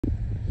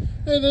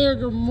Hey there,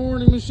 good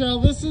morning,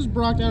 Michelle. This is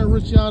Brock down at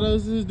Rich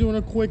Autos. This is doing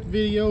a quick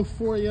video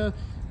for you.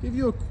 Give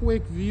you a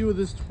quick view of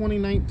this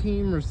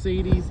 2019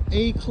 Mercedes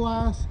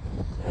A-Class.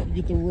 You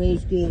get the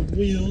rose gold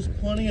wheels,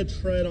 plenty of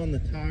tread on the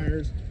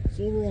tires. It's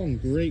overall in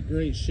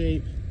great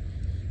shape.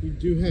 We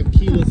do have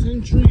keyless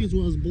entry as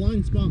well as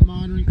blind spot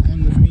monitoring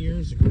on the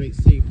mirrors, a great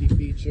safety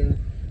feature.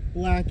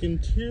 Black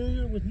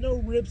interior with no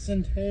rips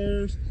and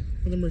tears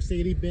for the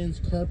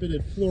Mercedes-Benz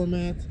carpeted floor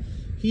mats.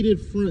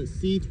 Heated front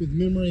seats with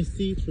memory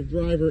seats for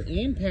driver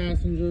and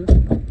passenger.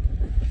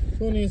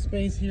 Plenty of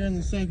space here in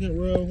the second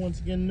row. Once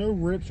again, no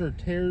rips or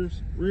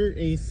tears. Rear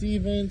AC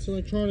vents,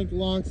 electronic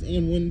locks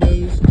and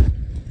windows.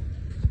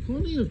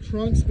 Plenty of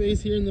trunk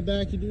space here in the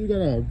back. You do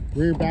got a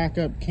rear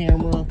backup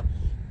camera,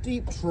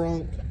 deep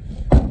trunk,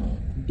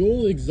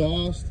 dual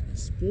exhaust,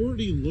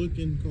 sporty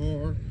looking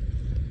car.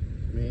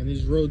 Man,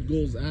 these rose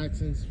gold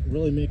accents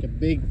really make a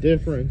big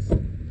difference.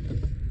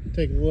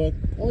 Take a look.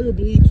 All your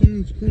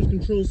Bluetooth, cruise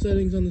control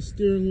settings on the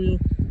steering wheel,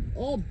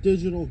 all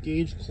digital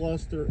gauge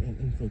cluster and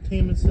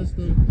infotainment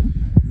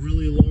system.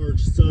 Really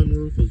large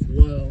sunroof as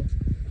well.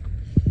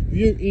 If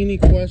you have any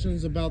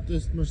questions about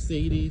this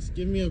Mercedes,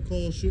 give me a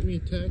call, shoot me a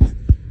text.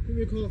 Give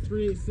me a call at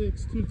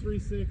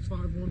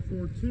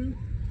 386-236-5142.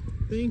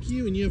 Thank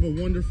you, and you have a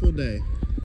wonderful day.